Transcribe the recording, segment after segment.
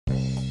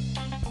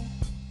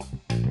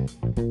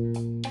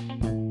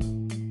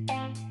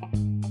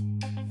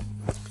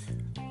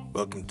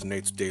Welcome to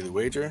Nate's Daily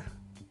Wager.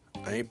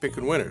 I ain't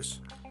picking winners,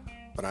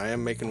 but I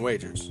am making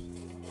wagers.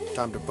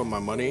 Time to put my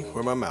money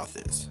where my mouth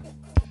is.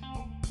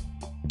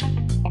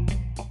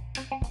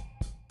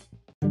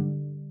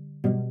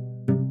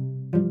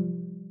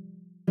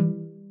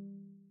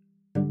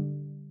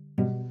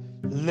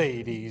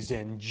 Ladies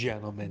and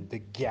gentlemen, the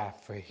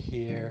Gaffer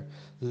here,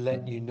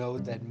 letting you know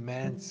that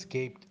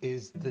Manscaped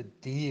is the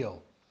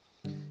deal.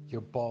 Your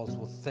balls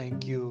will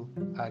thank you.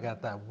 I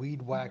got that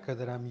weed whacker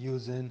that I'm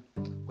using.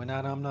 When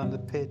I'm on the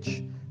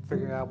pitch,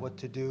 figuring out what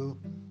to do,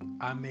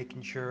 I'm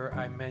making sure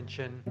I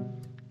mention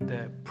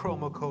the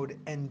promo code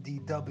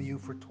NDW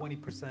for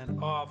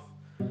 20% off.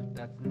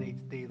 That's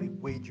Nate's Daily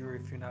Wager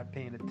if you're not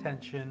paying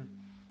attention.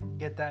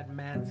 Get that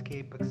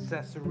Manscaped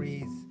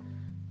accessories.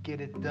 Get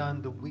it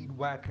done. The weed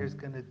whacker is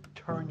going to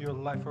turn your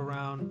life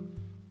around.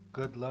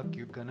 Good luck.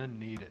 You're going to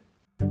need it.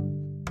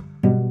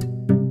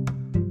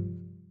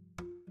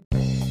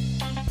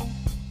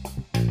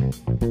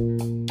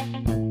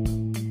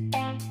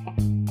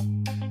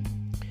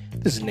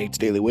 This is Nate's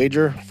Daily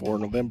Wager for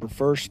November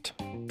 1st,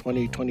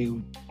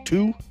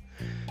 2022.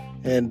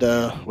 And,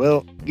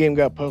 game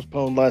got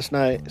postponed last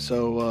night,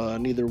 so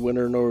neither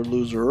winner nor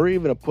loser or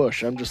even a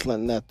push. I'm just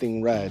letting that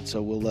thing ride,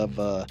 so we'll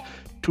have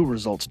two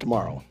results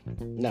tomorrow.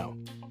 Now,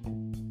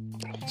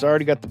 it's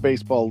already got the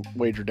baseball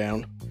wager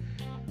down.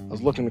 I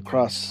was looking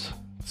across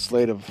the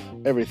slate of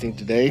everything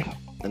today,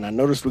 and I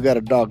noticed we got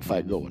a dog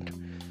fight going.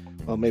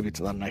 Well, maybe it's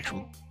not an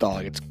actual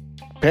dog. It's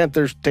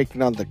Panthers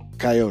taking on the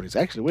Coyotes.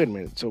 Actually, wait a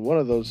minute. So one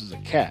of those is a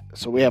cat.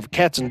 So we have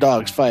cats and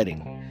dogs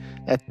fighting.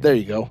 There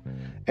you go.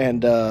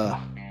 And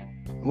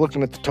I'm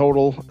looking at the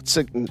total. It's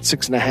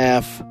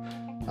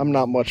 6.5. I'm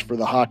not much for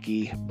the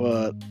hockey,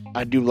 but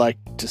I do like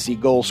to see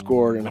goals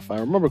scored. And if I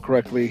remember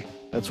correctly,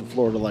 that's what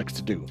Florida likes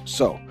to do.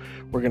 So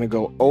we're going to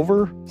go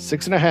over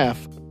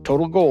 6.5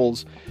 total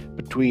goals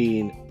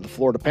between the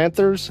Florida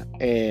Panthers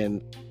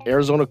and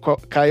Arizona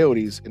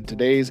Coyotes in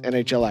today's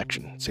NHL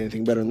action. See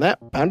anything better than that?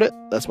 Pound it.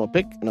 That's my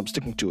pick, and I'm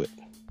sticking to it.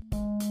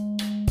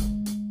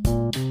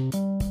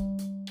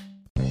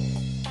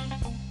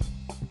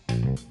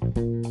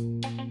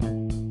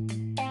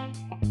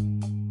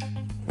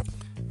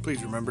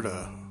 Please remember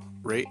to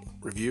rate,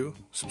 review,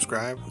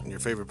 subscribe in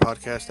your favorite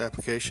podcast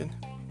application.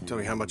 Tell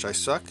me how much I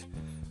suck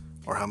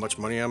or how much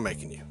money I'm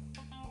making you.